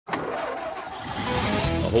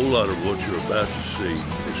whole lot of what you're about to see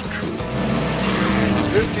is true.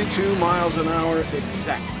 52 miles an hour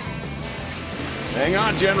exactly. Hang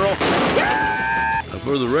on, General. Now,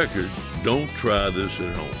 for the record, don't try this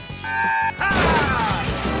at home.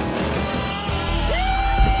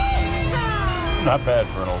 Not bad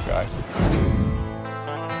for an old guy.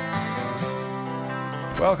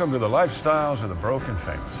 Welcome to the lifestyles of the broken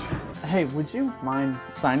famous. Hey, would you mind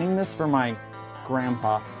signing this for my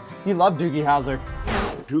grandpa? He loved Doogie Howser.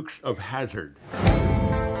 Dukes of Hazzard.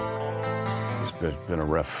 It's been a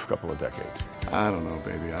rough couple of decades. I don't know,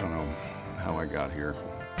 baby. I don't know how I got here.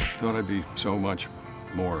 Thought I'd be so much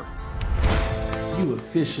more. You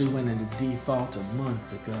officially went into default a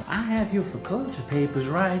month ago. I have your foreclosure papers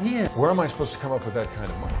right here. Where am I supposed to come up with that kind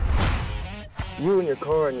of money? You and your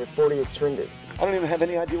car and your 40th trended. I don't even have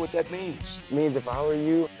any idea what that means. It means if I were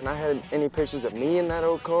you and I had any pictures of me in that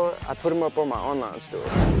old car, I'd put them up on my online store.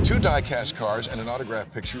 2 die-cast cars and an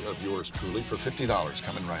autographed picture of yours truly for $50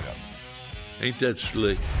 coming right up. Ain't that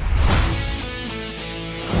slick?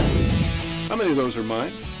 How many of those are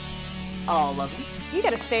mine? All of them. You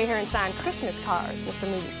gotta stay here and sign Christmas cards, Mr.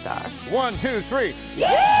 Movie Star. 1, 2, 3.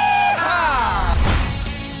 Yeah!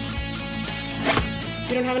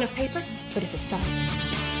 We don't have enough paper, but it's a start.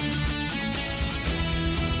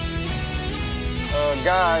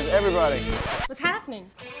 Guys, everybody. What's happening?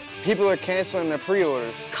 People are canceling their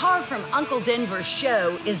pre-orders. Car from Uncle Denver's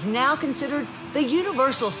show is now considered the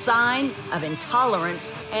universal sign of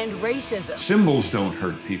intolerance and racism. Symbols don't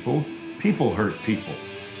hurt people. People hurt people.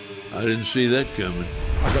 I didn't see that coming.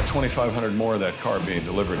 I got 2,500 more of that car being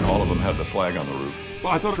delivered, and all of them had the flag on the roof.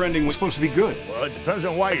 Well, I thought trending was supposed to be good. Well, it depends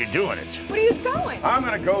on why you're doing it. Where are you going? I'm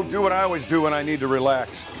gonna go do what I always do when I need to relax.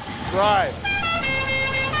 Drive.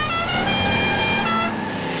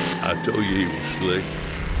 I told you he was slick.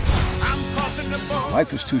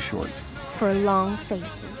 Life is too short. For long faces.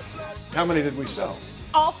 How many did we sell?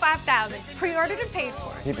 All 5,000. Pre-ordered and paid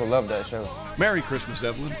for. People love that show. Merry Christmas,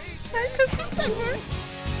 Evelyn. Merry Christmas, Denver.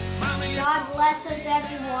 God bless us,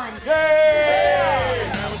 everyone.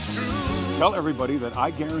 Yay! Tell everybody that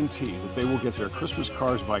I guarantee that they will get their Christmas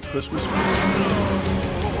cards by Christmas.